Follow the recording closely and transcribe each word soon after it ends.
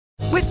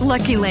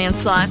Lucky Land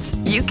Slots,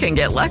 you can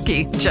get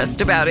lucky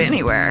just about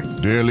anywhere.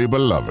 Dearly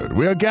beloved,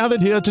 we are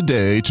gathered here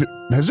today to...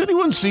 Has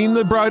anyone seen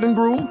the bride and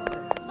groom?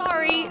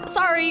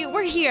 Sorry,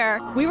 we're here.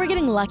 We were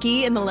getting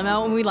lucky in the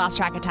limo and we lost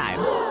track of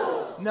time.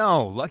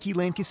 No, Lucky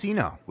Land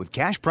Casino, with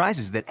cash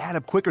prizes that add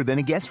up quicker than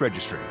a guest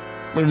registry.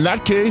 In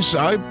that case,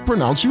 I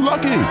pronounce you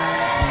lucky.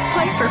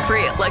 Play for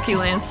free at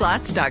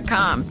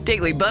LuckyLandSlots.com.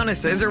 Daily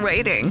bonuses are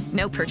waiting.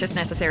 No purchase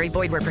necessary.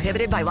 Void where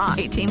prohibited by law.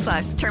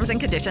 18+. Terms and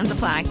conditions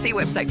apply. See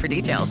website for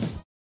details.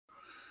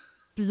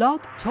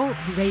 Blog Talk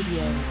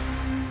Radio.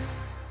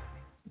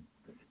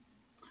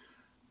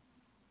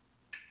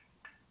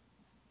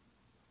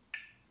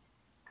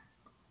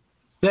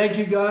 Thank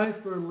you guys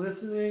for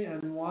listening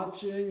and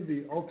watching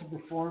the Ultra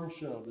Perform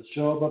Show, the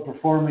show about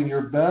performing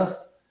your best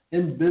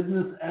in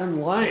business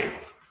and life.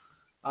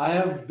 I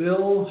have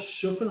Bill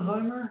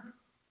Schuffenhauer.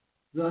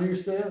 Is that how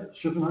you say it?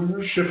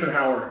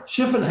 Schuffenhauer?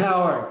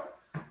 Schuffenhauer.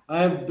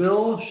 I have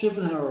Bill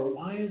Schuffenhauer.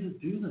 Why does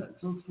it do that?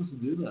 It's not supposed to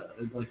do that.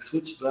 It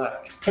switched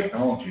back.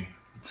 Technology.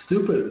 It's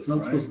stupid. It's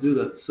not supposed to do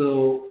that.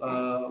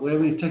 So we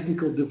have any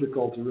technical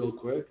difficulty real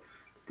quick.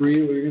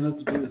 Bree, what you're going to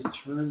have to do is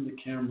turn the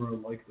camera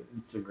like the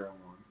Instagram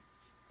one.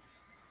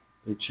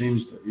 They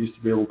changed it. You used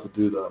to be able to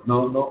do that.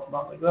 No, not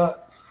like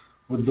that.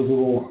 With the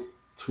little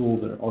tool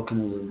there. I'll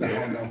come over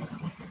there.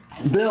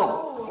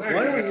 Bill, why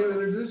don't you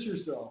introduce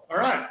yourself? All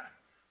right.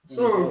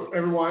 So,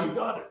 everyone. You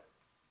got it.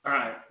 All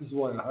right. This is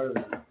why I hired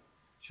her.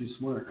 She's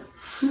smart.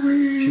 She's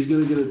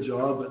going to get a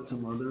job at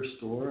some other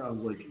store. I was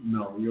like,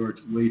 no, you're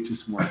way too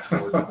smart to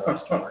work at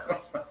that store.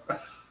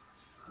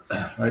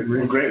 Right,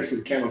 well, great. So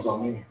the camera's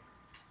on me.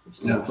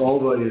 Yeah, it's all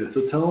about you.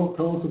 So tell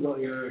us about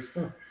your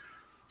stuff.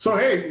 So,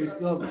 hey. We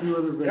still have two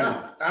other videos.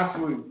 Yeah,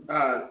 absolutely.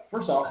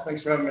 First off,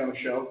 thanks for having me on the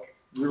show.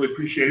 Really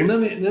appreciate it. Well,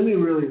 let me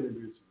really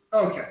introduce you.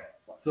 Okay.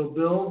 So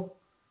Bill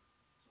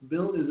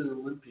is an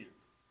Olympian,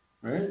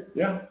 right?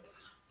 Yeah.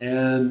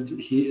 And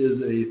he is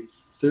a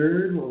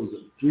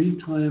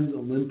three-time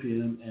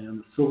Olympian and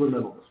a silver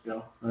medalist. Yeah.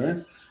 All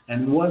right.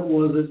 And what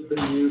was it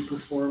that you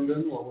performed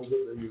in? What was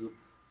it that you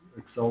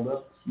excelled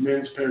at?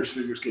 Men's pair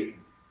figure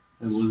skating.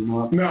 It was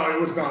not. No, it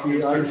was not. I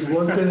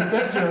wasn't paying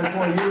attention. That's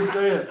why you were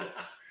saying.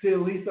 See, at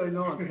least I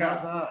know it's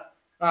not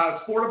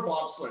that. Sport of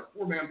bobsled,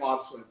 4-man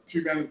bobsled,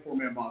 2-man and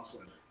 4-man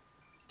bobsled.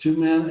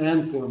 2-man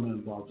and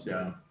 4-man bobsled.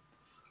 Yeah.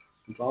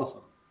 That's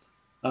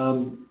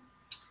awesome.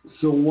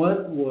 So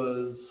what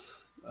was,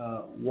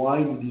 why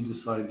did you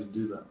decide to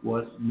do that?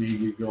 What made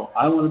you go,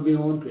 I want to be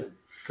an Olympian?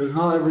 Because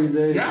not every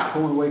day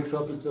someone wakes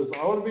up and says,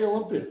 I want to be an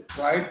Olympian.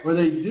 Right. Or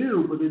they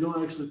do, but they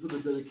don't actually put the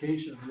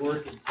dedication,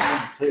 work, and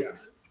time it takes.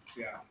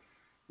 Yeah.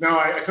 No,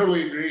 I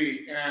totally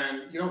agree.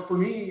 And, for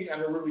me, at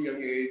a really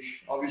young age,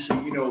 obviously,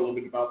 you know a little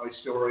bit about my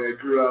story. I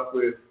grew up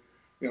with,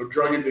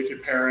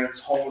 drug-addicted parents,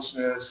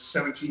 homelessness,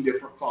 17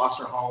 different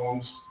foster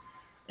homes.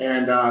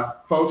 And,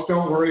 folks,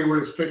 don't worry,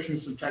 we're just fixing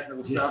some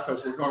technical stuff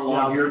as we're going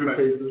along here, but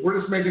we're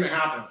just making it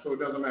happen, so it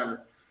doesn't matter.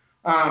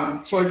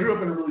 So I grew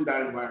up in a really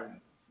bad environment.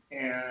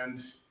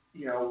 And,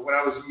 when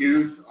I was a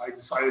youth, I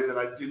decided that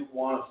I didn't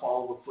want to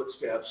follow the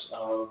footsteps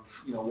of,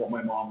 what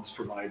my mom was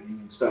providing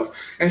and stuff.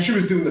 And she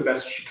was doing the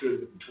best she could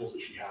with the tools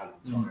that she had at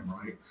the time,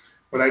 right?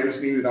 But I just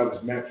knew that I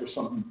was meant for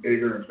something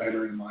bigger and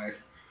better in life.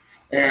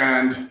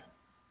 And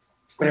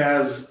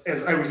as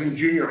I was in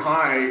junior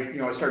high,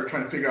 I started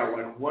trying to figure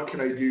out, what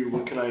could I do?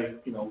 What could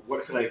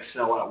I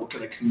excel at? What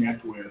could I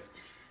connect with?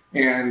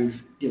 And,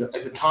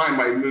 at the time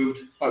I moved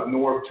up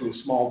north to a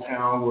small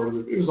town where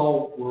it was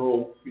all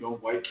rural,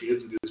 white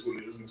kids. It is what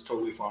it is, and it's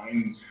totally fine.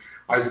 And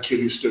I was a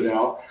kid who stood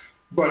out.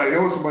 But I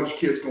noticed a bunch of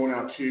kids going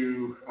out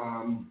to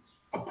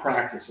a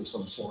practice of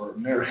some sort,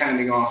 and they're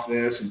handing off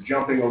this and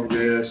jumping over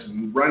this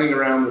and running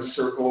around this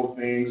circle of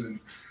things, and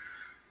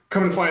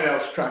coming to find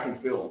out it's track and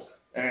field.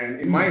 And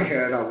in my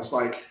head, I was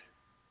like,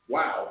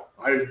 wow,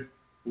 I've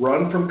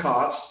run from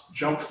cops,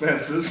 jumped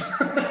fences.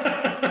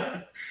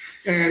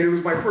 And it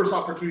was my first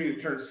opportunity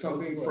to turn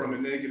something from a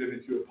negative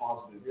into a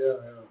positive.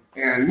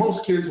 Yeah. And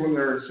most kids, when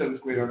they're in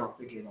 7th grade, are not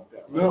thinking about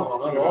that. Right? No,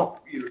 not at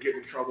all. Either getting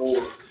in trouble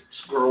or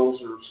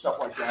squirrels or stuff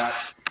like that.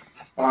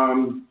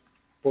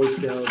 Boy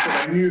Scouts. But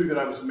I knew that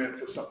I was meant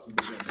for something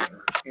bigger and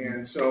better.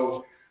 And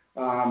so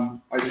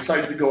I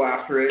decided to go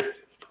after it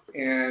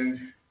and,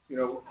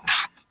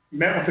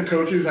 met with the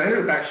coaches. I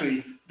ended up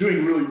actually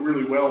doing really,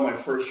 really well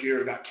my first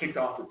year. I got kicked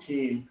off the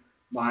team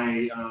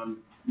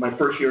my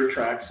first year of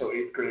track, so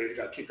 8th grade,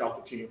 got kicked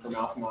off the team from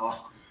Alphamont.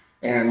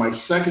 And my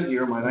second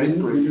year, my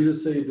 9th grade. Did you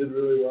just say you did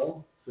really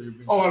well? So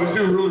I was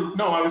doing really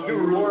well.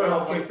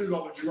 I through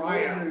all the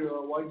tryouts.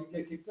 Why did you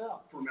get kicked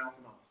out? From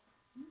Alphamont.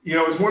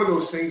 It's one of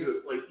those things that,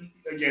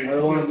 again. I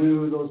don't want to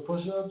do those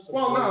push-ups?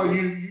 Well, no,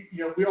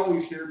 we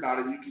always hear about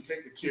it. You can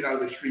take the kid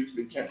out of the streets,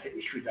 but you can't take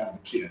the street out of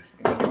the kid.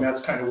 And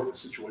that's kind of what the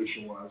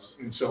situation was.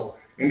 And so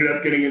ended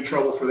up getting in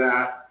trouble for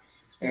that.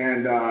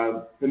 And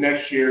the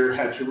next year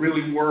had to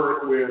really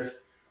work with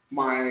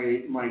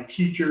my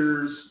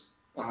teachers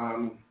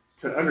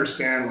to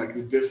understand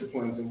the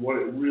disciplines and what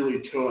it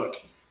really took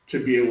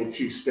to be able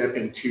to step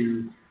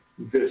into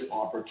this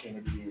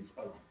opportunity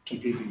of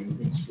competing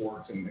in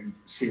sports and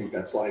seeing what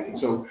that's like. And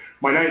so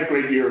my ninth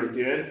grade year I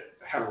did.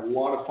 I had a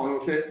lot of fun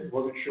with it.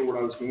 Wasn't sure what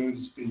I was doing,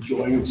 just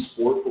enjoying the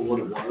sport for what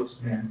it was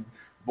and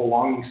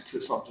belonging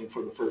to something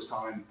for the first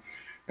time.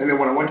 And then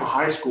when I went to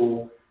high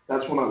school,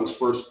 that's when I was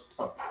first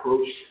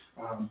approached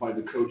by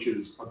the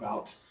coaches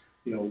about,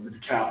 the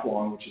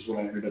decathlon, which is what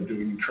I ended up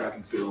doing in track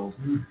and field,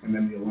 and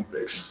then the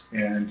Olympics.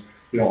 And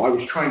I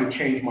was trying to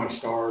change my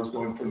stars,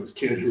 going from this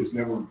kid who was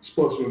never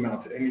supposed to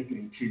amount to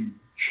anything to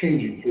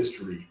changing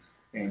history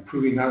and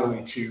proving not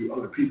only to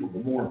other people,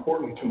 but more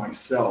importantly to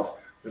myself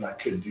that I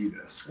could do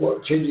this.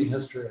 What, changing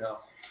history how?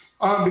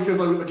 Because,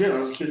 I was a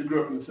kid who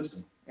grew up in the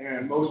system.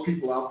 And most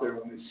people out there,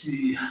 when they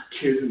see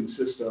kids in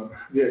the system,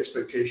 the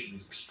expectation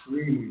is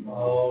extremely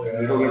low.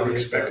 They don't ever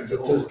expect them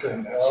to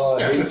overcome that.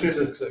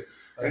 Statistics.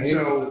 And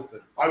so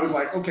I was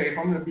like, okay, if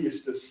I'm going to be a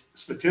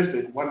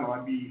statistic, why don't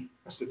I be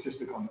a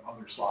statistic on the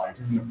other side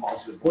in a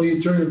positive way? Well,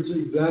 you turn it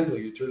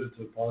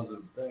to a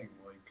positive thing.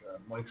 Like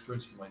my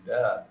experience with my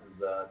dad is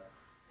that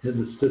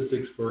the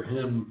statistics for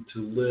him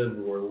to live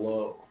were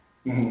low.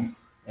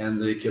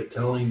 And they kept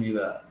telling me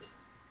that.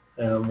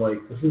 And I'm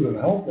like, this isn't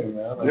helping,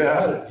 man. I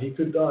got it. He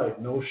could die.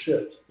 No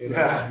shit. He's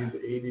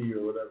 80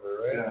 or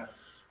whatever, right?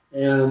 Yeah.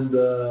 And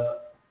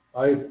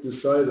I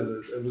decided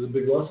it was a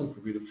big lesson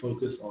for me to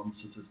focus on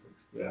statistics,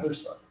 the other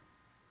side.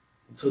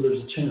 And so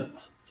there's a chance.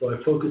 So I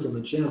focus on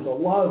the chance a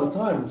lot of the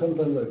time.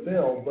 Sometimes I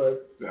fail,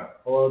 but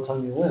a lot of the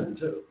time you win,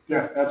 too.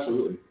 Yeah,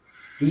 absolutely.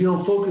 Because you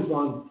don't focus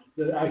on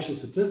the actual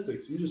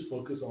statistics. You just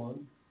focus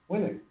on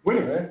winning.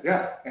 Right?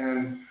 Yeah.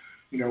 And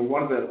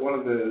one of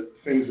the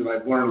things that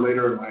I've learned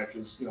later in life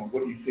is,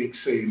 what you think,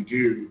 say, and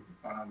do,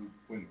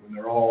 when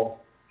they're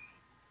all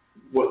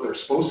what they're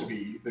supposed to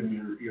be,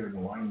 then you're in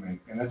alignment.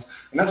 And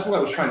that's what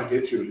I was trying to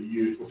get to as a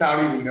youth,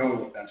 without even knowing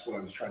that that's what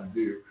I was trying to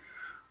do.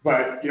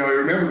 But, I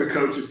remember the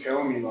coaches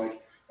telling me,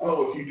 like,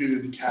 oh, if you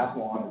do the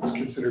decathlon,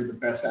 it's considered the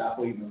best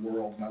athlete in the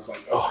world. And I was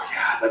like, oh,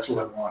 yeah, that's what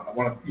I want. I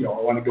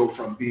want to go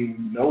from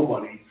being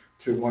nobody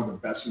to one of the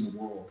best in the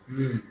world.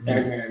 And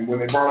then when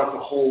they brought up the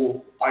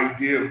whole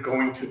idea of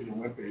going to the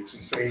Olympics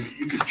and saying that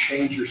you could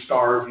change your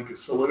stars, you could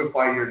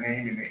solidify your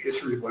name in the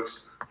history books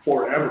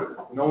forever.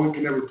 No one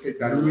can ever take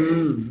that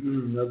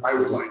away. I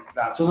was like,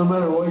 that's so no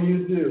matter what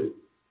you do.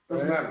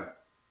 Doesn't matter.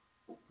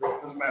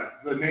 Doesn't matter.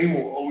 The name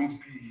will always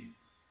be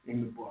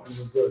in the books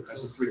as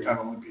a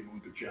 3-time Olympian,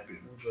 Olympic champion.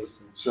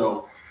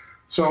 So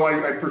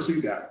I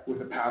pursued that with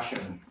a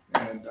passion,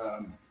 and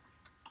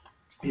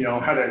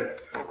had a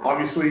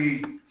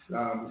obviously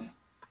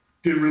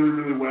did really,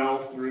 really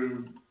well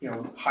through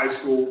high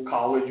school,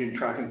 college, and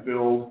track and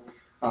field.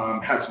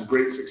 Had some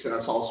great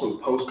success also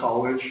post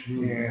college,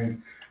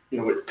 and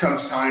it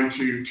comes time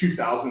to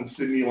 2000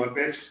 Sydney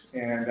Olympics,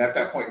 and at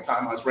that point in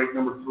time, I was ranked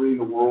number 3 in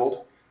the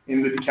world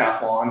in the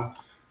decathlon,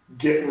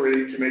 getting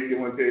ready to make the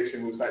Olympics,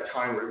 and it was that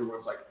time where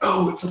everyone's like,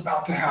 oh, it's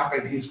about to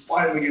happen. He's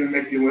finally going to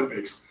make the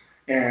Olympics.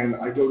 And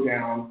I go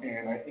down,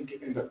 and I think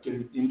I end up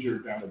getting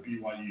injured down at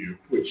BYU,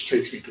 which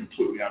takes me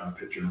completely out of the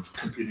picture of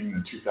competing in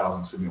the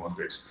 2000 Sydney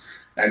Olympics.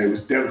 And it was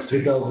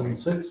devastating.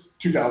 2006?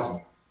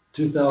 2000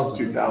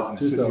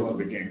 Sydney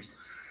Olympic Games.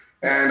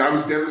 And I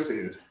was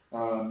devastated.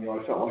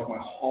 I felt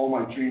like all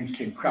my dreams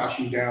came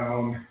crashing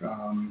down.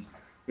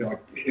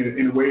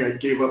 In a way, I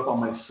gave up on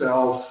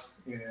myself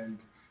and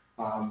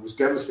was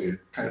devastated.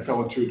 Kind of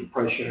fell into a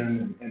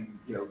depression and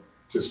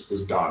just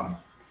was done.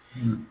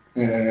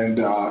 And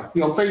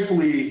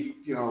thankfully,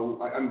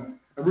 I'm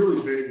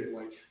really big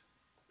at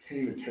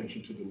paying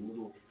attention to the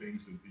little things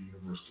that the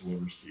universe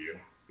delivers to you.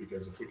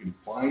 Because if we can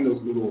find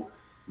those little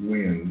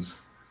wins,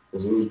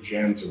 those little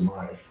gems in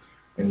life,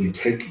 and you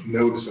take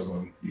notice of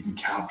them, you can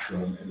capture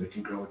them, and they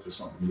can grow into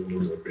something really,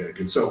 really big.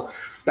 And so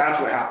that's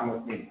what happened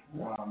with me.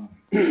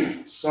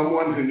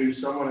 Someone who knew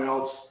someone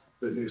else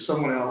that knew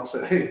someone else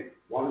said, hey,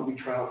 why don't we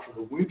try out for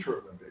the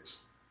Winter Olympics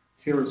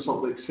here in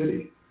Salt Lake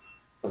City?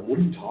 Like, what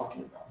are you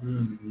talking about?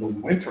 The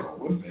Winter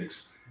Olympics?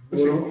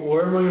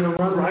 Where am I going to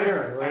run right?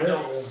 here? I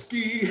don't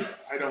ski.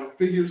 I don't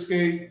figure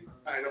skate.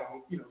 I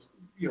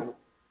don't,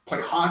 play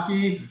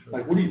hockey.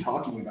 Like, what are you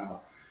talking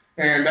about?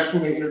 And that's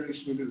when they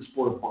introduced me to the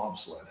sport of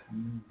bobsled.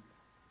 And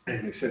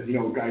they said,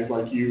 guys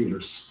like you that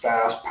are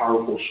fast,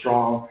 powerful,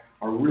 strong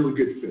are really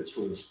good fits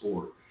for the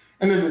sport.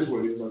 And it is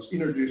what it is. I was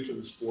introduced to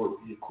the sport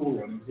via Cool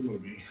Runnings, the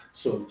movie.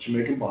 So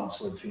Jamaican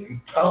bobsled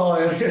team. Oh,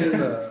 I understand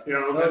that.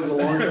 That was a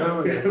long time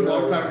ago. Yeah, a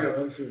long time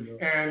ago.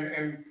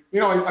 And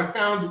I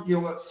found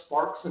what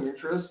sparked some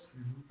interest.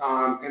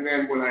 And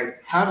then when I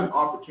had an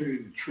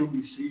opportunity to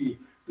truly see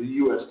the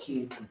U.S.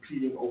 team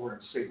competing over in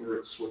St.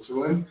 Moritz,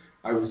 Switzerland,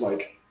 I was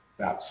like,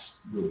 that's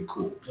really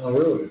cool. Oh,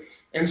 really?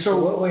 And so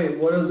what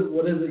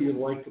is it you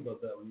liked about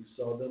that when you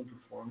saw them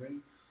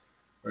performing?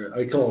 Or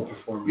I call it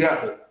performing.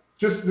 Yeah.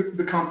 Just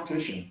the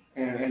competition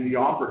and the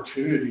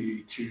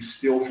opportunity to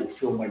still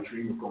fulfill my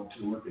dream of going to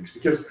the Olympics.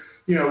 Because,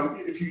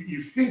 if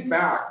you think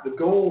back, the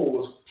goal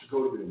was to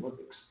go to the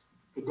Olympics.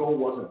 The goal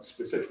wasn't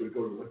specifically to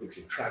go to the Olympics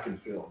in track and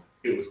field.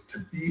 It was to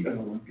be an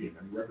Olympian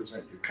and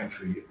represent your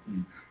country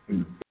in the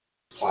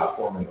biggest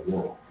platform in the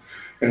world.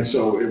 And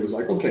so it was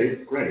like,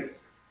 okay, great.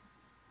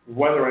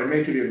 whether I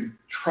make it in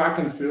track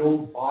and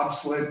field,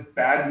 bobsled,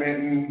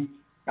 badminton,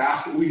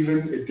 basketball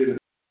even, it didn't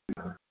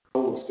matter. It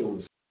was still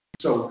the same.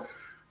 So,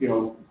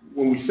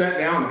 when we sat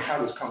down and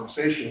had this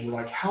conversation, we're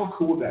like, how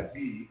cool would that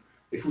be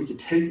if we could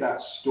take that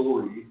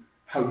story,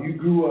 how you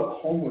grew up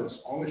homeless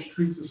on the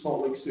streets of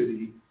Salt Lake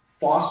City,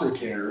 foster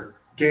care,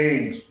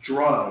 gangs,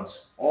 drugs,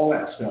 all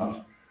that stuff,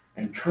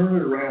 and turn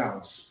it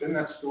around, spin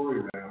that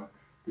story around,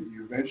 that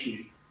you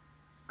eventually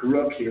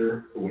grew up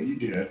here the way you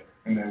did,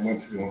 and then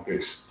went to the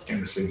Olympics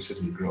in the same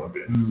city you grew up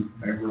in.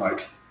 Mm-hmm. And we're like,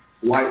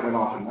 light went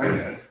off in my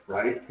head,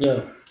 right?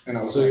 Yeah. And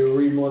I was so you're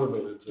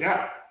remotivated.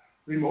 Yeah,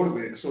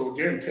 remotivated. So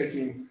again,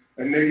 taking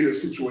a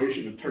negative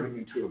situation and turning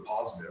it into a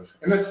positive.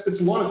 And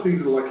it's a lot of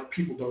things that like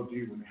people don't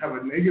do. When they have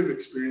a negative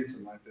experience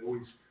in life, they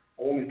always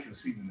only can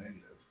see the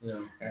negative.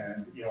 Yeah.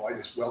 And,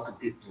 I just welcome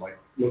people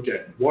to, look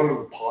at what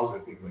are the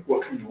positive things,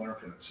 what can you learn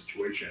from that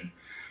situation?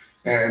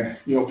 And,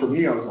 for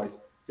me, I was like,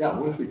 yeah,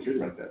 what if we could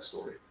write that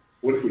story?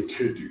 What if we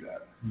could do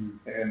that?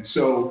 And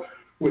so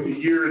with a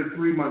year and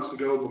 3 months to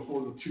go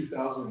before the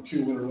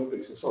 2002 Winter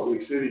Olympics in Salt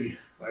Lake City,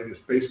 I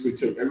just basically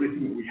took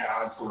everything that we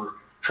had for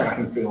track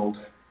and field,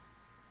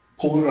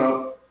 pulled it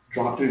up,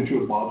 dropped it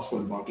into a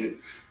bobsled bucket,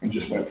 and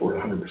just went for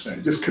it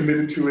 100%. Just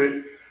committed to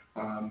it,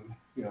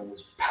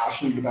 was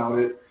passionate about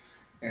it.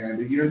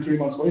 And a year and 3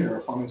 months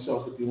later, I found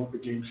myself at the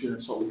Olympic Games here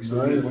in Salt Lake City,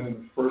 winning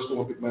the first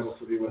Olympic medal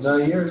for the U.S.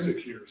 in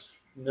 6 years.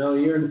 No, a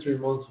year and 3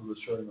 months was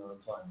a short amount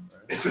of time,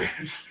 right?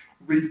 It's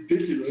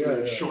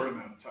ridiculously short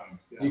amount of time.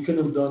 Yeah. You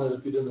couldn't have done it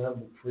if you didn't have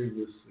the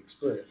previous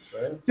experience,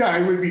 right? Yeah,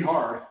 it would be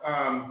hard.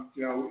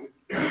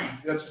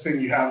 That's the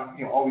thing. You have,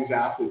 all these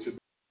athletes have been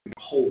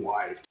their whole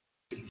life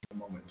taking a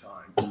moment in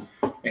time.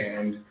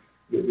 And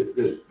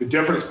the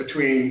difference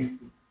between,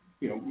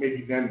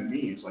 maybe them and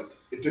me is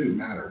it didn't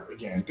matter.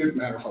 Again, it didn't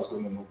matter if I was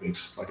going to the Olympics,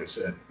 like I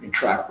said, in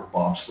track or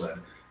bobsled.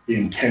 The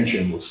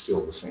intention was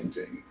still the same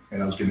thing.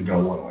 And I was going to go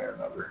one way or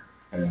another.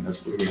 And that's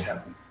what really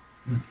happened.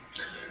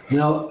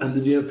 Now, and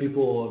did you have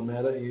people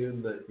mad at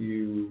you that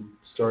you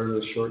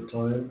started a short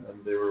time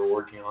and they were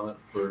working on it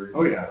for?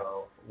 Oh yeah.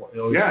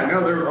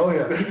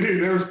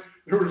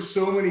 There were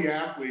so many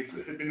athletes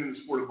that had been in the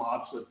sport of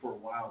bobsled for a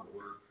while that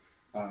were.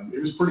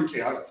 It was pretty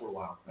chaotic for a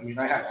while. I mean,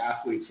 I had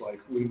athletes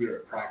when we were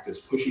at practice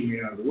pushing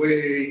me out of the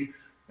way,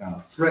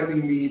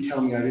 threatening me,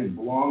 telling me I didn't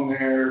belong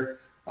there.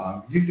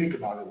 You think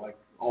about it,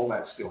 all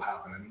that still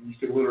happened. I mean, you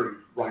could literally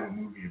write a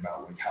movie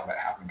about how that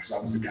happened because I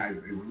was the guy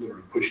that they were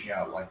literally pushing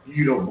out,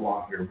 you don't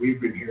belong here.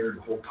 We've been here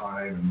the whole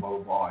time and blah,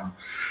 blah, blah. And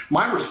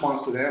my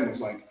response to them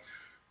was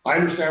I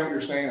understand what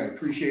you're saying. I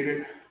appreciate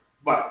it.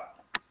 But,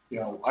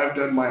 I've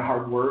done my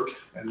hard work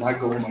and my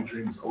goal and my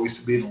dream is always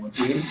to be an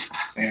Olympian.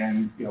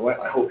 And,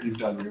 I hope you've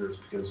done yours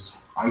because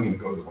I'm going to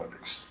go to the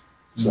Olympics.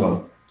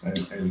 So,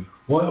 and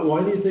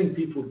why do you think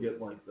people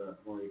get like that?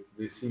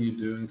 They see you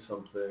doing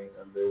something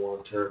and they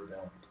want to tear it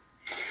down?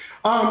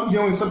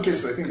 In some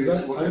cases, I think I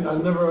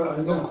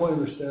don't quite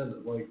understand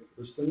it.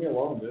 Just leave me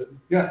alone, dude.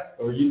 Yeah.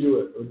 Or you do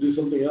it, or do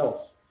something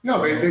else.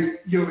 No, they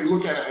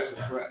look at it as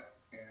a threat,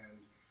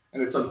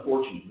 and it's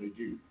unfortunate they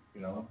do.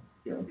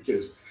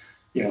 Because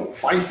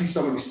if I see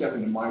somebody step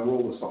into my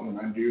world with something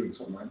that I'm doing,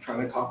 something I'm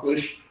trying to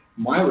accomplish,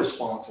 my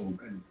response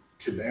and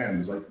to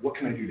them is what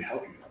can I do to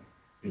help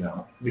you?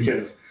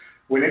 Because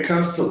when it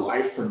comes to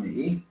life for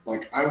me,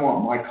 I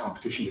want my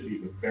competition to be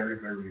the very,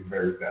 very,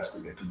 very best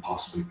that it can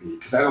possibly be,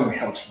 because that only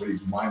helps raise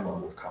my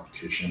level of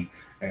competition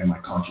and my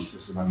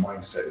consciousness and my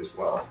mindset as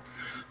well.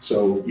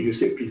 So you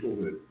just get people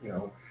that,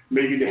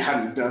 maybe they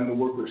haven't done the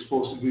work they're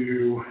supposed to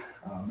do,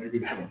 maybe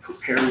they haven't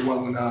prepared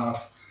well enough.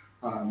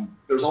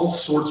 There's all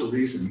sorts of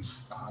reasons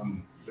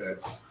that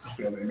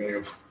they may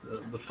have.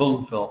 The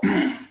phone fell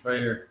right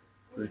here.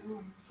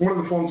 One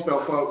of the phones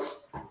fell, folks.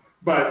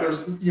 But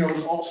there's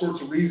all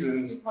sorts of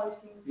reasons,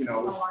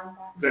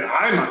 that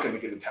I'm not going to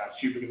get attached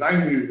to because I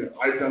knew that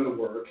I've done the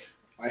work,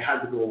 I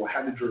had the goal, I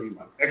had the dream,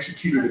 I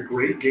executed a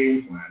great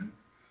game plan,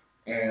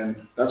 and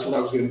that's what I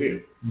was going to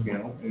do,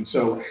 And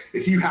so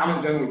if you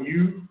haven't done what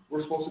you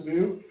were supposed to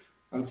do,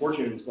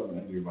 unfortunately, there's nothing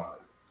I can do about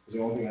it. Because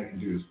the only thing I can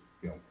do is,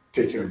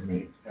 take care of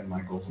me and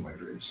my goals and my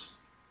dreams.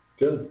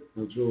 Good.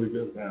 That's really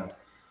good. Yeah.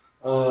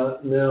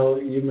 Now,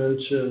 you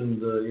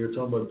mentioned you're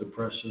talking about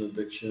depression,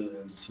 addiction,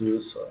 and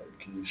suicide.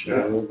 Can you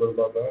share a little bit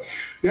about that?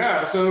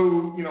 Yeah,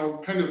 so,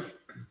 kind of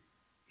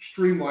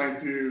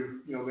streamlined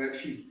through, the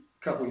next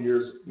couple of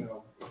years,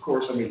 of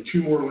course, I made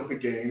 2 more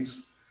Olympic Games,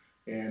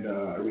 and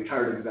I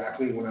retired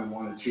exactly when I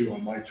wanted to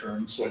on my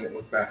terms, so I didn't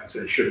look back and say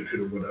I should have, could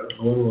have, would have.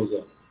 When was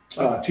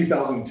that?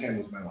 2010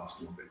 was my last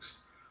Olympics.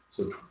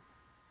 So,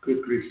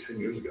 good grief, 10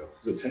 years ago.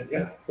 Was it 10?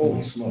 Yeah,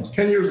 holy smokes.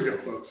 10 years ago,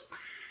 folks.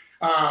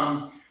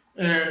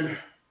 And,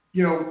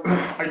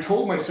 I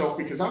told myself,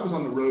 because I was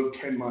on the road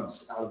 10 months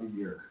out of the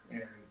year,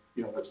 and,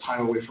 that's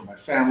time away from my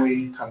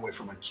family, time away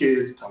from my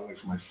kids, time away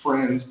from my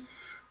friends,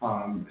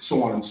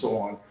 so on and so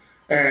on.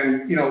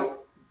 And,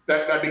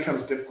 that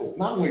becomes difficult,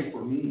 not only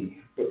for me,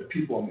 but the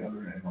people on the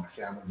other end, my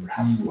family, who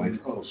have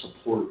to,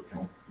 support,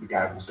 the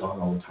guy who's gone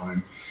all the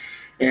time.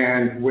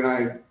 And when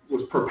I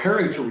was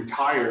preparing to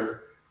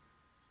retire,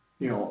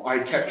 I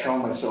kept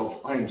telling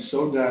myself, I am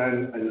so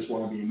done. I just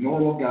want to be a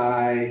normal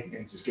guy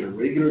and just get a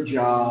regular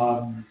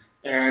job.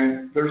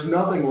 And there's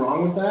nothing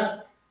wrong with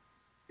that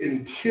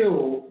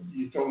until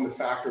you throw in the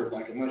factor of,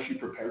 like, unless you're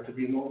prepared to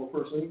be a normal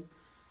person,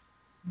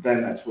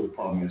 then that's where the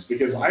problem is.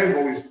 Because I've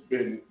always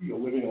been,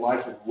 living a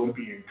life of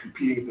Olympian,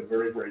 competing at the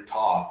very, very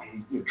top,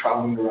 and,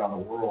 traveling around the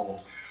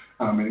world,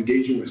 and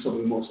engaging with some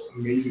of the most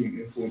amazing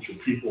and influential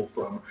people,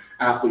 from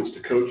athletes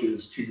to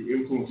coaches to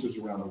influencers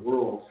around the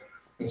world.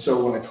 And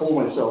so when I told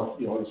myself,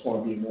 I just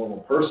want to be a normal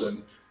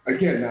person,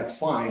 again, that's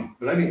fine,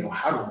 but I didn't know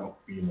how to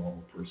be a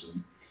normal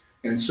person.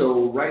 And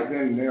so right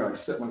then and there,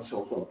 I set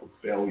myself up for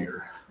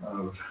failure.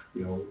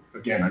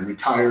 Again, I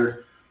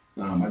retired.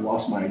 I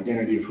lost my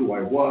identity of who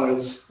I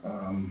was.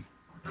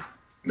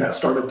 That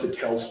started to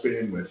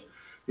tailspin with,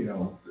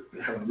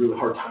 having a really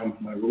hard time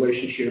with my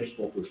relationships,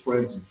 both with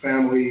friends and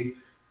family.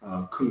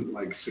 Couldn't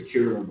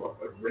secure a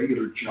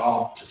regular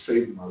job to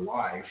save my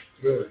life.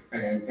 Really?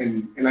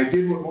 And I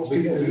did what most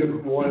people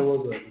do. Why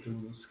was that? Because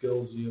of the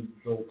skills you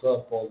built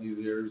up all these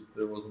years,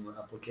 there wasn't an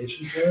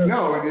application there?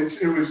 No,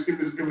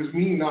 it was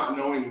me not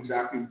knowing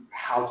exactly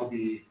how to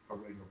be a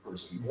regular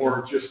person,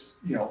 or just,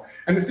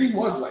 and the thing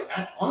was,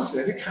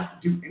 honestly, I didn't have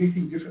to do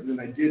anything different than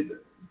I did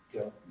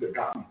that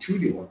got me to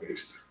the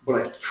Olympics, but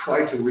I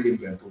tried to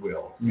reinvent the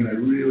wheel, and I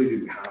really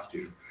didn't have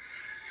to.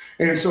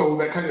 And so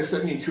that kind of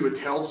set me into a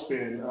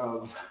tailspin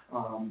of,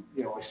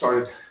 I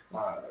started,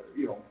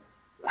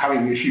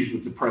 having issues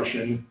with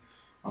depression.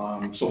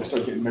 So I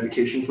started getting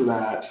medication for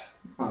that.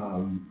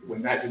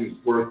 When that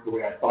didn't work the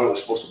way I thought it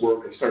was supposed to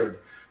work, I started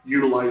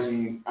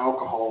utilizing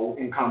alcohol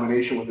in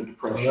combination with the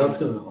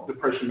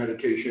depression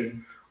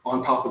medication.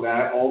 On top of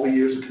that, all the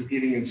years of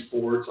competing in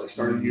sports, I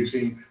started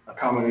using a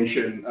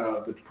combination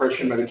of the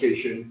depression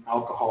medication,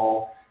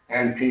 alcohol,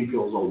 and pain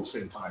pills all at the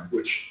same time,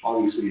 which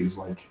obviously is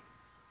like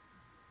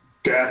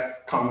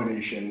death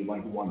combination,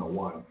 like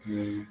 101.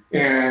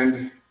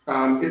 And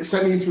it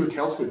set me into a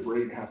tailspin for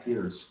 8.5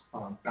 years,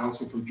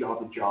 bouncing from job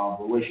to job,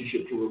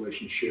 relationship to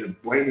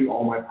relationship, blaming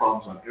all my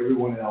problems on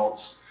everyone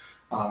else,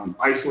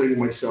 isolating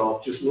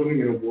myself, just living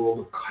in a world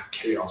of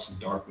chaos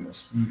and darkness.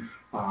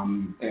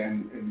 And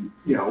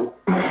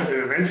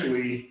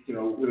eventually,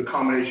 with a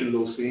combination of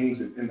those things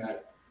and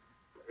that,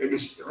 I don't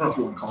know if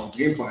you want to call it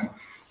game plan,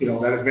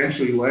 that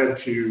eventually led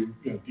to,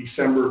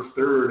 December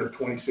 3rd of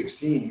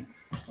 2016,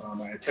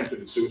 I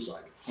attempted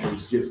suicide. It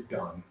was just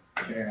done.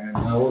 And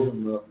that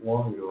wasn't that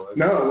long ago.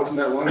 No, it wasn't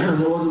that long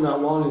ago. It wasn't that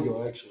long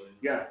ago, actually.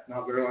 Yeah,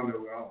 not very long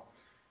ago at all.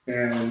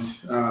 And,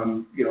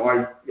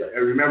 I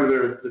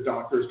remember the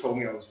doctors told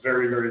me I was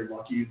very, very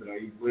lucky that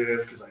I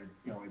lived, because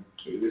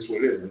it is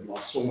what it is. I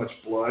lost so much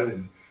blood,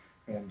 and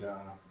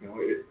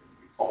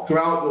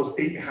throughout those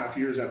 8.5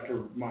 years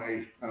after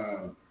my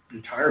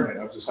retirement,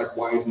 I was just like,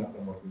 why is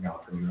nothing working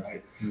out for me,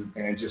 right?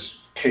 And it just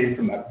came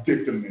from that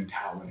victim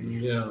mentality.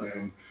 Yeah.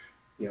 And,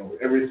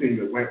 everything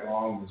that went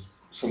wrong was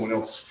someone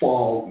else's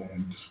fault,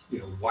 and,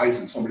 why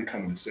isn't somebody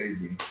coming to save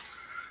me?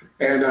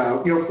 And,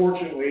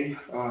 fortunately,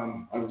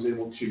 I was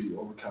able to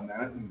overcome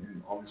that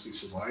and obviously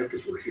survive, because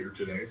we're here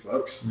today,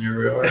 folks. Here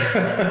we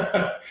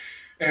are.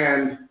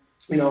 And,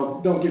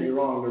 don't get me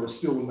wrong, there was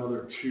still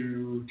another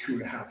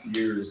 2.5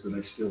 years that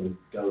I still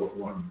dealt with a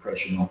lot of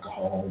depression,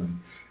 alcohol,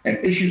 and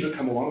issues that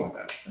come along with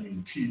that. I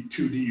mean,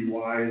 2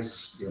 DUIs,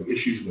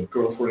 issues with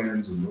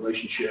girlfriends and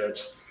relationships.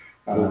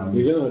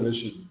 You don't have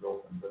issues with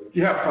girlfriends, but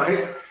yeah,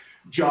 right?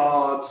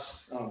 Jobs,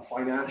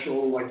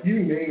 financial, you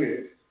name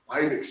it.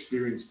 I've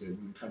experienced it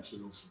when it comes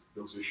to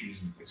those issues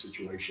and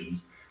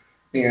situations.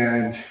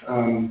 And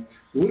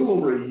a little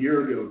over a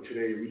year ago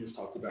today, we just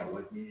talked about,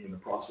 me in the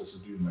process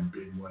of doing my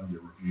big 1-year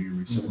review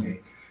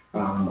recently.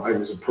 I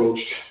was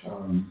approached,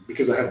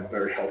 because I have a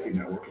very healthy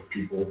network of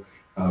people,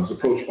 I was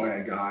approached by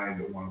a guy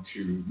that wanted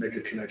to make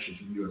a connection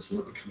to the U.S.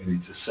 Olympic Committee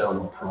to sell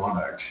a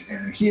product.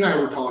 And he and I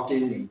were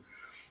talking, and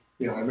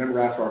I remember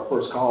after our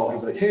first call,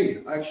 he's like,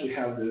 hey, I actually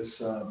have this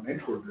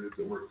mentor group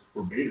that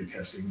we're beta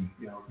testing.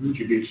 Would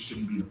you be interested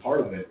in being a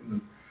part of it?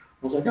 And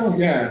I was like, oh,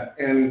 yeah.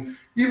 And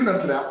even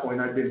up to that point,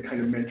 I'd been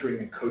kind of mentoring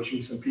and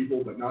coaching some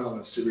people, but not on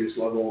a serious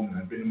level. And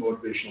I'd been a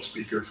motivational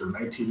speaker for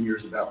 19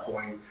 years at that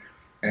point.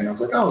 And I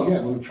was like, oh, yeah,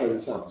 let me try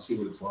this out and see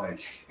what it's like.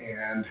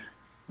 And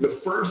the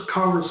first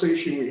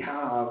conversation we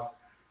have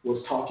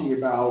was talking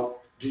about,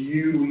 do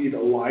you lead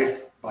a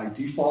life by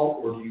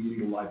default, or do you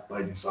lead a life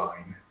by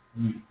design?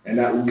 And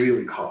that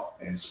really caught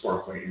and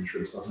sparked my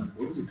interest. I was like,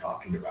 what is he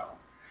talking about?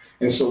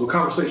 And so the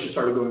conversation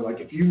started going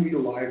if you lead a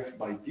life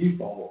by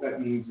default, that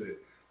means that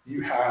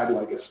you had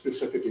a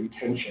specific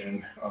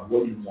intention of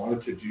what you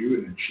wanted to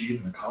do and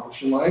achieve and accomplish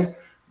in life,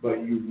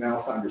 but you've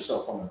now found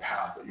yourself on a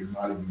path that you're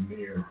not even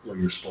near where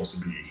you're supposed to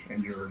be,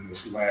 and you're in this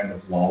land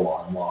of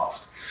la and lost.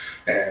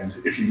 And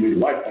if you lead a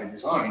life by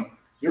design,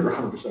 you're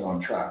 100%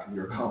 on track, and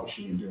you're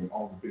accomplishing and doing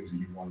all the things that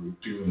you want to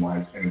do in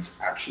life, and it's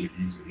actually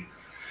easy.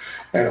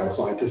 And I was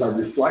like, because I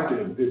reflected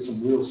and did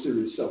some real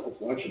serious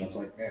self-reflection, I was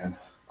like, man,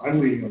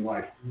 I'm leading a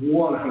life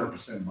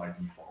 100% by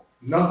default.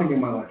 Nothing in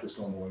my life is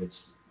going the way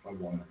I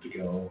want it to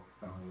go.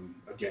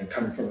 Again,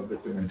 coming from a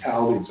victim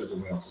mentality, it's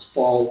everyone else's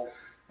fault.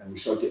 And we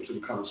started getting to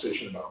the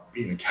conversation about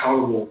being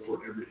accountable for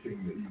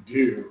everything that you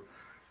do.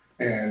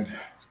 And,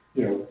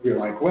 we're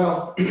like,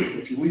 well,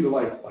 if you lead a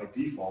life by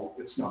default,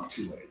 it's not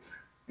too late.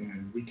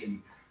 And we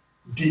can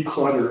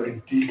declutter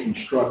and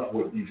deconstruct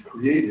what you've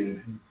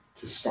created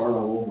to start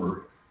all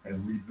over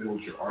and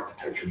rebuild your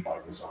architecture by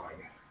design.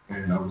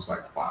 And I was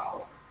like,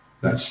 wow,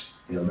 that's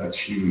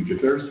huge.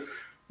 If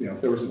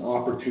there was an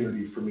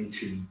opportunity for me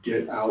to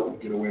get out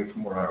and get away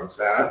from where I was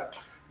at,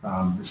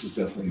 this is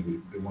definitely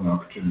the one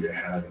opportunity I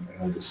had. And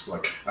I just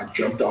I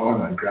jumped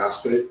on, I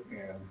grasped it,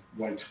 and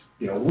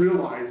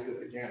realized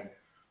that, again,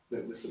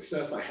 that the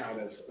success I had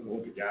as an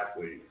Olympic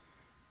athlete,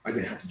 I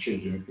didn't have to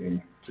change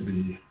anything to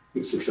be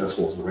as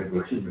successful as a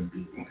regular human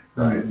being,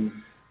 right?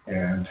 Mm-hmm.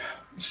 And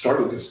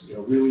started just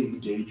really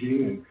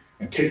engaging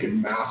and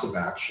taking massive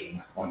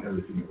action on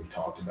everything that we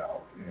talked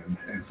about.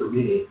 And for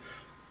me,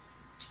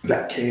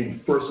 that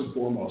came first and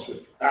foremost with,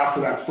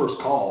 after that first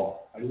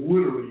call, I don't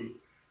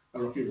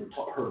know if you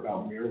ever heard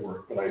about mirror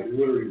work, but I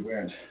literally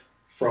went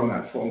from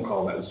that phone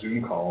call, that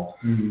Zoom call,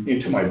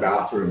 into my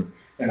bathroom,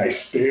 and I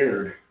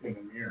stared in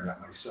the mirror at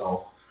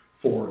myself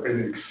for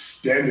an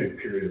extended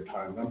period of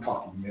time. I'm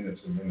talking minutes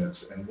and minutes,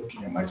 and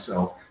looking at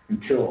myself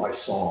until I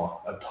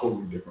saw a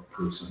totally different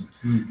person.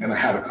 And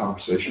I had a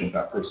conversation with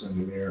that person in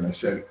the mirror, and I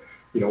said,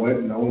 you know what,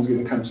 no one's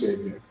going to come save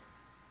you.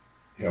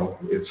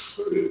 It's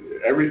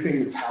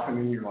everything that's happened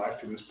in your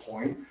life to this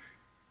point,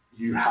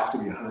 you have to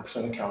be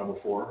 100% accountable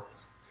for.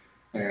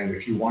 And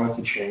if you want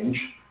it to change,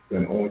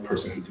 then the only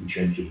person who can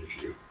change it is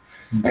you.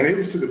 And it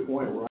was to the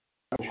point where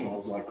I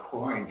was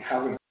crying,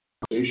 having a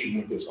conversation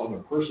with this other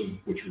person,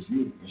 which was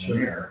me in the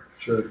mirror.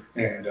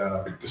 And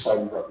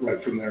decided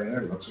right from there and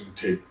there, I was going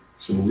to take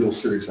some real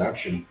serious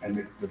action and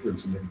make a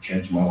difference and make a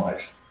change in my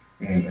life.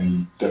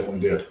 And definitely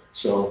did.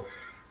 So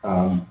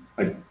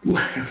I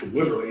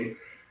literally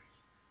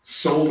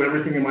sold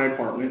everything in my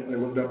apartment. I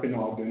lived up in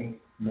Ogden.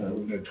 I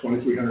lived in a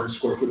 2,300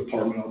 square foot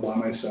apartment all by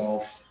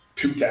myself,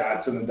 2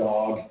 cats and a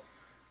dog.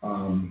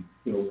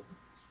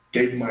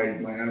 Gave my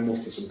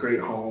animals to some great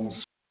homes.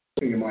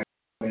 In my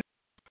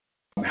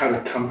had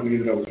a company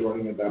that I was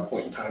running at that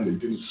point in time that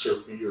didn't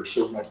serve me or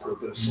serve my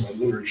purpose, and I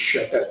literally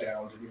shut that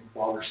down, didn't even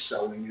bother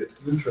selling it.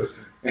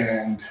 Interesting.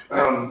 And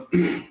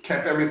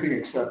kept everything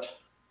except,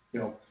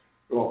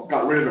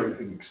 got rid of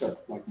everything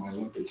except my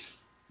Olympic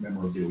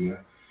memorabilia,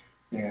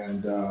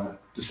 and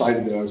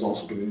decided that I was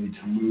also going to need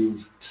to move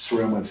to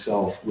surround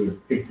myself with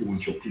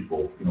influential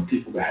people,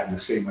 people that had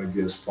the same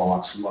ideas,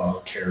 thoughts,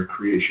 love, care,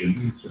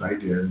 creation that I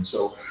did. And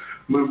so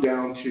moved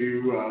down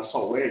to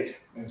Salt Lake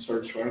and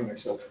started surrounding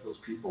myself with those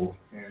people,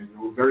 and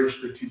very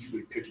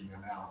strategically picking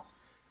them out.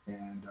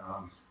 And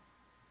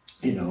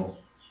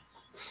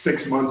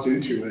 6 months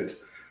into it,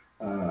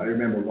 I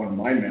remember one of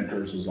my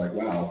mentors was like,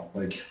 wow,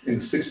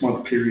 in a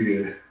 6-month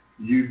period,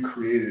 you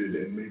created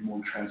and made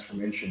more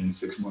transformation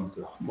in 6 months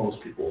than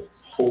most people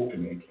hope to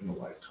make in a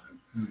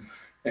lifetime.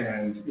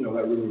 And,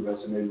 that really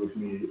resonated with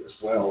me as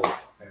well.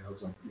 And I was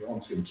like, I'm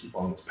just going to keep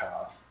on this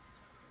path.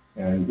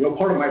 And,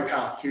 part of my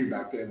path too,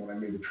 back then when I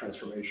made the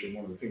transformation,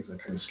 one of the things I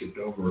kind of skipped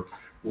over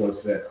was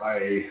that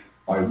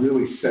I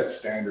really set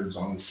standards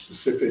on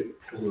specific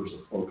pillars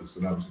of focus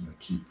that I was going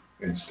to keep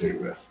and stay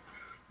with.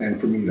 And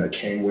for me, that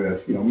came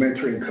with,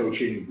 mentoring,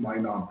 coaching, my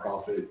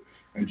nonprofit,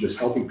 and just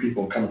helping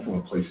people coming from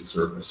a place of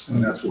service.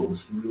 And that's what was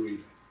really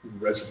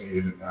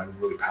resonated and I'm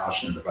really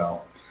passionate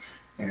about.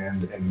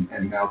 And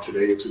now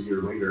today, it's a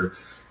year later,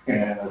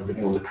 and I've been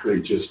able to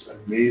create just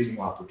amazing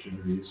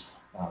opportunities.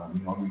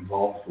 I'm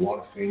involved with a lot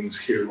of things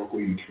here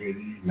locally in the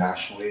community,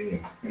 nationally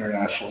and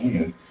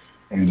internationally,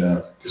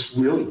 and just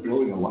really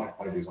building a life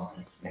by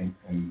design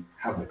and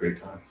having a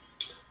great time.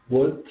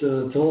 Tell us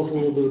a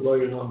little bit about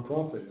your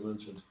nonprofit you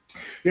mentioned.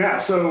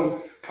 Yeah,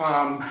 so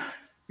I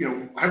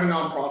have a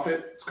nonprofit.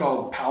 It's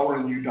called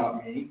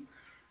PowerInYou.me,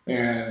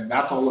 and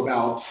that's all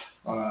about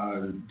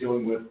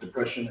dealing with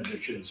depression,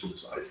 addiction, and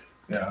suicide.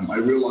 I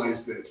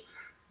realized that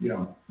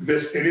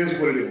it is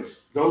what it is.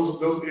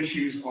 Those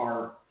issues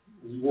are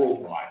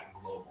worldwide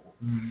and global.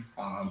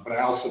 But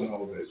I also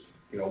know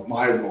that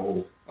my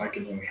role, I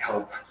can only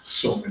help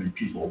so many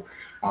people.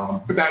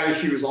 But that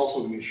issue is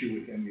also an issue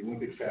within the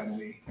Olympic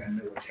family and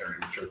military,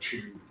 which are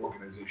 2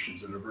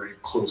 organizations that are very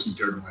close and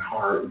dear to my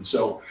heart. And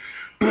so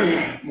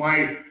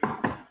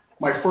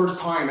my first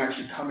time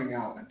actually coming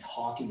out and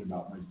talking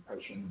about my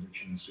depression,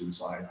 addiction, and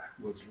suicide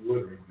was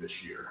literally this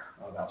year,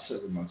 about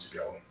 7 months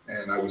ago.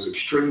 And I was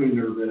extremely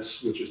nervous,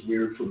 which is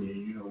weird for me,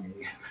 you know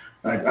me.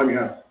 I mean,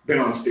 I've been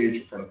on stage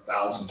in front of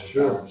thousands of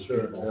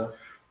people.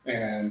 Yeah.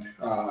 And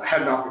I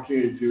had an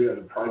opportunity to do it at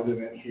a private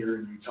event here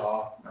in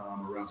Utah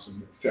around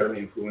some fairly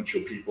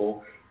influential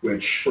people,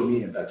 which for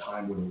me at that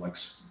time would have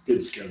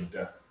did scare the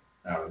death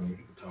out of me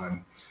at the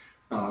time.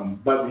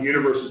 But the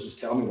universe is just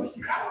telling me,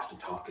 you have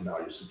to talk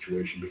about your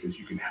situation because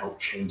you can help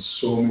change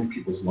so many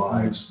people's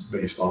lives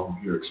based off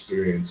of your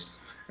experience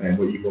and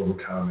what you've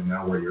overcome and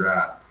now where you're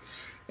at.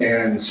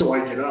 And so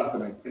I get up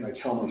and I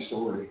tell my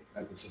story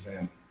at this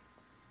event.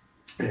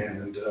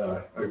 And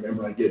I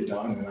remember I get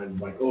done and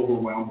I'm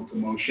overwhelmed with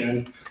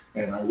emotion.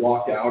 And I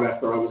walked out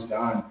after I was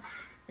done.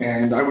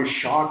 And I was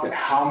shocked at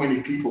how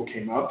many people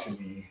came up to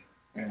me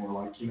and were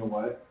like, you know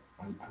what,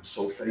 I'm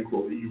so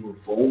thankful that you were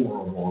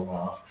vulnerable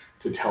enough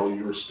to tell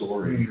your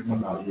story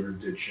about your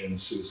addiction,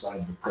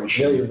 suicide, depression.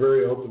 Yeah, you're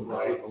very open,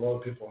 right? A lot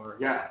of people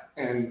aren't. Yeah,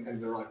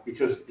 and they're like,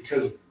 because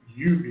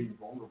you being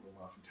vulnerable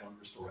enough and telling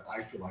your story,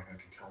 I feel like I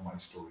can tell my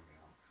story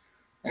now.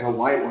 And a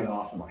light went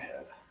off in my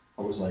head.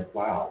 I was like,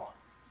 wow,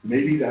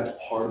 maybe that's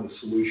part of the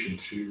solution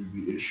to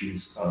the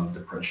issues of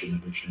depression,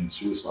 addiction, and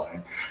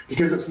suicide.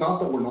 Because it's not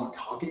that we're not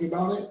talking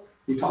about it.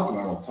 We talk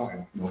about it all the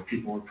time. You know,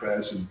 people are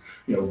depressed, and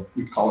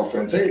we call our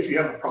friends, hey, if you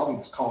have a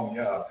problem, just call me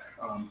up.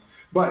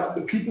 But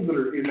the people that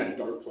are in that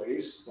dark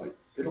place, like,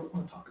 they don't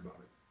want to talk about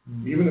it.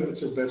 Even if it's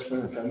their best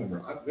friend or family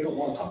member, they don't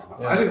want to talk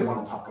about it. I didn't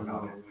want to talk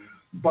about it.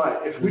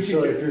 But if if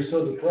you're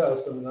so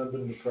depressed, I mean, I've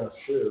been depressed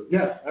too.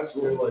 Yeah,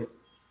 absolutely. You're like,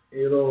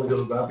 it only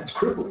goes back. It's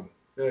crippling.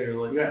 Yeah,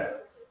 you're like, yeah.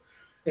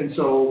 And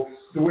so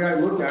the way I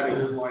look at it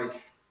is like,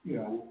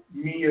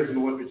 me as an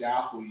Olympic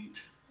athlete,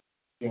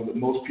 that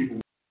most people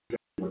are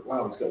like,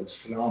 wow, he's got this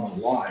phenomenal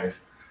life.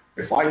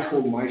 If I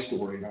told my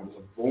story and I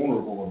was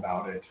vulnerable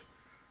about it,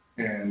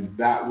 and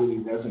that really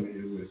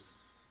resonated with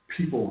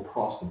people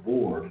across the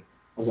board,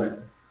 I was like,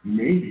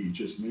 maybe,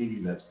 just maybe,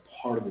 that's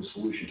part of the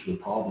solution to the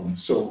problem.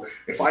 So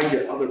if I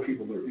get other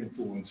people that are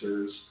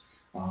influencers,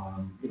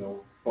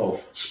 both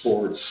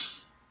sports,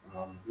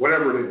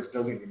 whatever it is,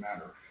 doesn't even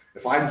matter.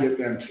 If I get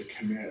them to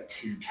commit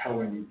to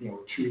telling, 2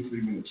 or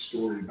 3 minute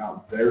story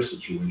about their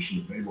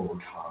situation that they've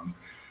overcome,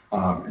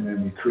 and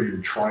then we create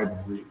a tribe of,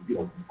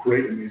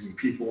 great, amazing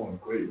people and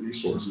great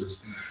resources,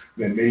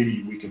 then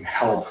maybe we can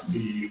help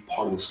be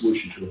part of the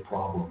solution to the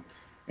problem.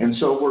 And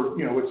so we're,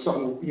 it's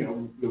something,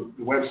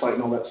 the website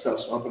and all that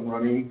stuff's up and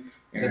running.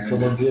 And that's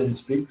Olympian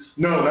Speaks?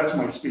 No, that's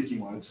my speaking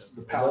one. It's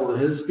the power.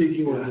 His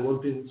speaking one is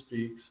Olympian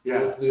Speaks.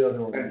 Yeah. What's the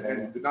other one?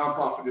 And the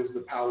nonprofit is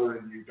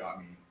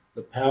thepowerinyou.me.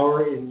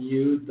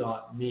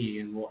 Thepowerinyou.me,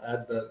 and we'll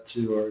add that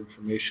to our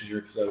information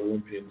here because that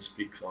Olympian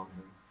Speaks on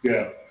him.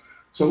 Yeah.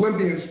 So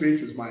Olympian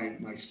Speaks is my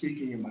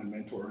speaking and my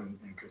mentor and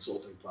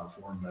consulting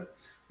platform. But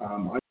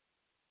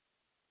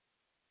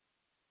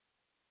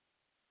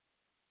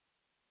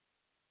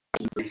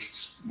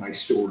my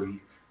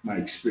story, my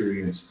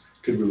experience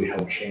could really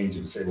help change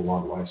and save a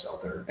lot of lives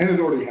out there. And it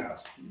already has.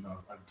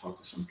 I've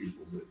talked to some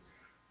people that,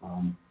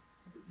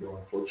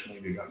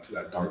 unfortunately, they got into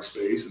that dark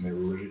space and they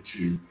were ready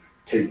to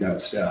take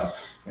that step.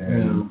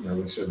 And,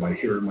 they said by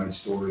hearing my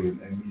story and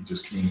me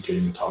just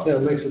communicating and talking. Yeah,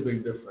 it makes a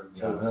big difference.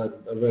 Yeah.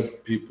 I've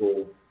had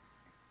people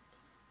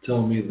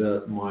tell me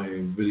that my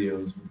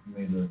videos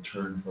made a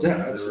turn for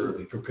them. They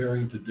were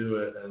preparing to do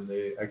it, and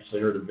they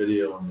actually heard a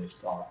video and they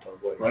stopped. I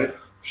was like, right?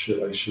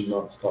 I should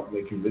not stop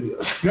making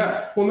videos.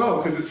 Yeah, well,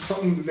 no, because it's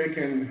something that they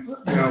can,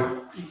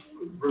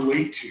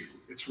 relate to.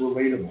 It's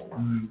relatable.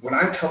 Mm-hmm. When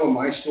I'm telling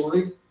my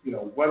story,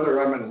 whether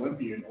I'm an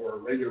Olympian or a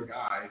regular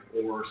guy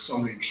or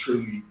somebody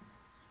extremely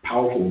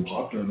powerful and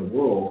popular in the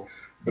world,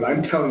 but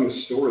I'm telling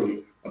a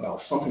story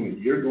about something that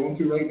you're going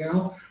through right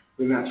now,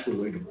 then that's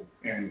relatable.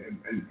 And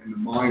the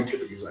mind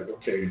typically is like,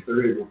 okay, if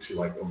they're able to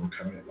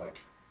overcome it,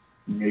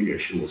 maybe I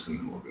should listen to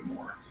them a little bit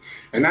more.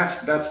 And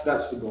that's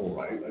the goal,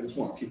 right? I just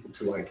want people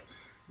to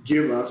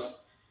give us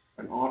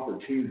an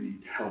opportunity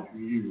to help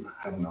you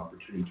have an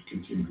opportunity to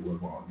continue to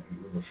live on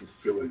and live a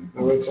fulfilling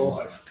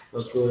life.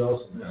 That's really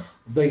awesome. Yeah.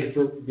 Thank you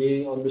for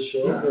being on the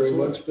show very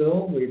much,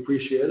 Bill. We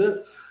appreciate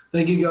it.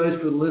 Thank you guys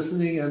for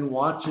listening and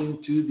watching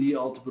to the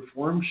Alta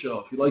Perform Show.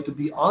 If you'd like to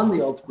be on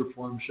the Alta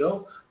Perform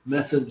Show,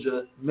 message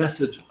us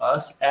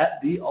at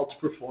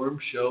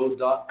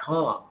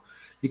thealtaperformshow.com.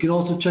 You can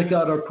also check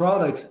out our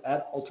products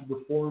at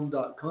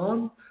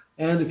altaperform.com.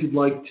 And if you'd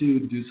like to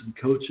do some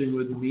coaching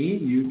with me,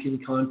 you can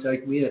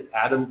contact me at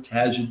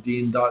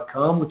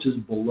adamtajuddin.com, which is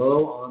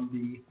below on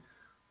the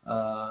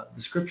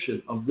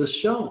description of this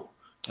show.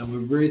 And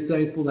we're very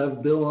thankful to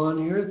have Bill on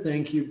here.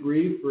 Thank you,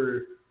 Bree,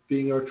 for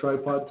being our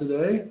tripod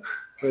today.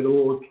 We had a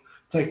little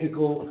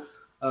technical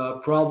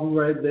problem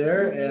right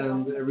there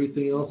and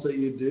everything else that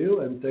you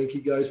do. And thank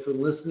you guys for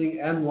listening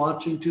and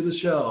watching to the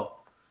show.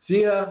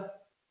 See ya.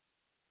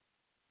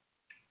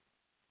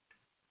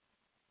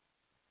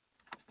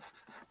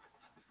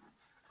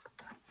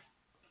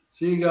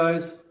 See you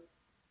guys.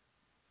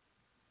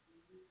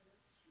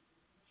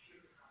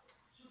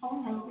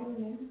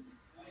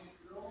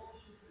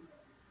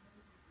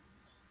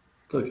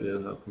 It's okay,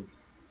 it happens.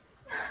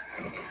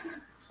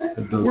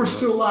 We're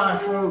still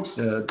live, folks.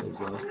 Yeah, it does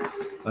that.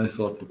 I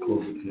still have to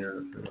close it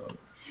here.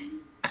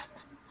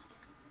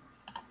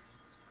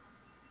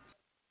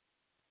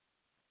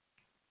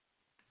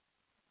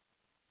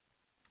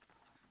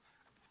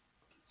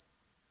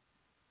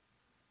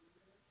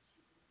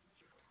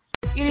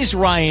 It is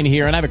Ryan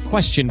here, and I have a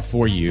question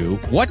for you.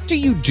 What do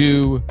you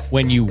do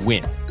when you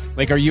win?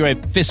 Like, are you a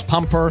fist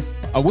pumper,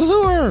 a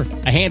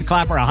woohooer, a hand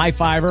clapper, a high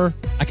fiver?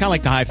 I kind of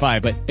like the high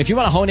five, but if you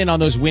want to hone in on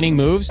those winning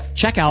moves,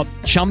 check out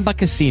Chumba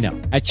Casino.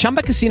 At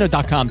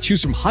ChumbaCasino.com,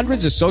 choose from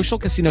hundreds of social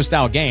casino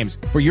style games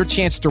for your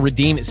chance to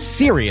redeem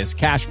serious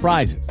cash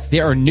prizes.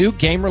 There are new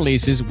game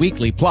releases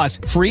weekly, plus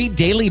free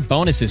daily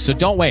bonuses. So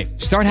don't wait.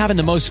 Start having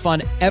the most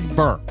fun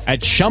ever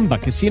at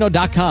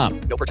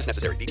ChumbaCasino.com. No purchase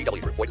necessary.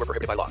 VGW Group. Void where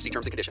prohibited by law. See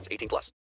terms and conditions. 18+.